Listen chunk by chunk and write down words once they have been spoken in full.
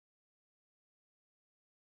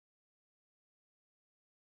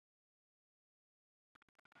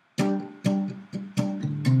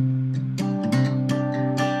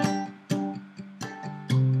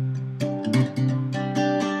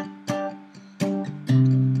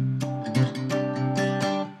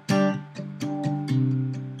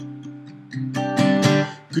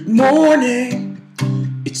morning,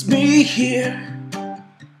 it's me here.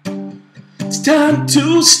 It's time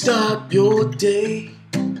to start your day.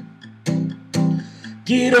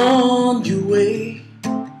 Get on your way.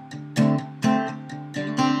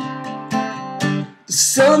 The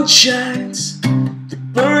sun shines, the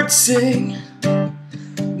birds sing.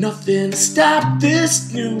 Nothing to stop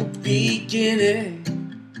this new beginning.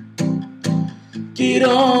 Get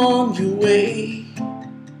on your way.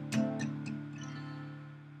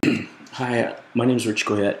 Hi, my name is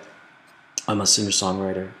Goyette. I'm a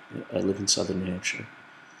singer-songwriter. I live in southern New Hampshire.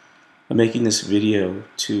 I'm making this video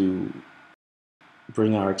to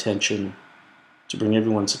bring our attention, to bring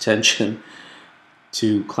everyone's attention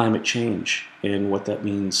to climate change and what that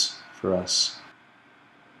means for us.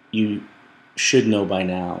 You should know by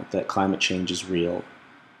now that climate change is real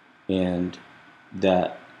and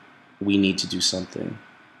that we need to do something.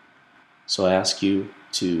 So I ask you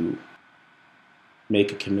to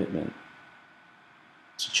make a commitment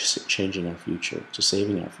to just changing our future, to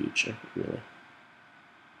saving our future, really.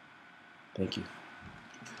 Thank you.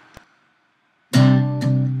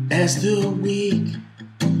 As the week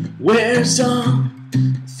wears on,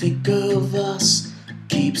 think of us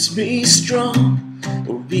keeps me strong.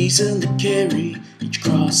 A reason to carry each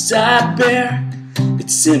cross I bear.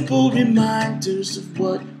 It's simple reminders of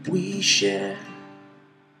what we share.